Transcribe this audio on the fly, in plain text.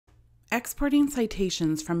Exporting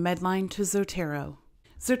citations from Medline to Zotero.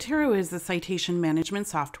 Zotero is a citation management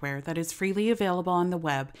software that is freely available on the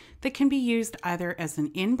web that can be used either as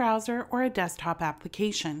an in-browser or a desktop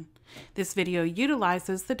application. This video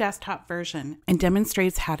utilizes the desktop version and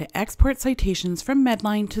demonstrates how to export citations from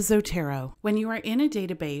Medline to Zotero. When you are in a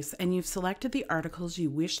database and you've selected the articles you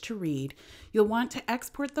wish to read, you'll want to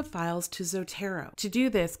export the files to Zotero. To do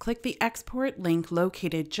this, click the export link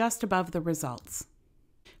located just above the results.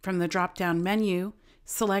 From the drop-down menu,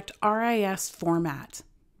 select RIS format,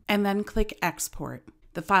 and then click Export.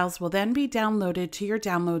 The files will then be downloaded to your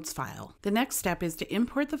Downloads file. The next step is to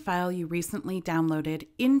import the file you recently downloaded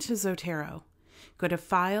into Zotero. Go to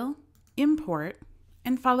File, Import,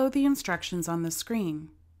 and follow the instructions on the screen.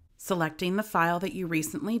 Selecting the file that you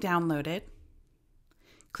recently downloaded,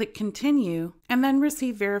 click Continue, and then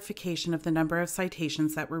receive verification of the number of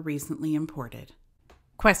citations that were recently imported.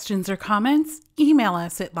 Questions or comments? Email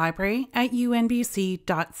us at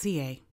library@unbc.ca.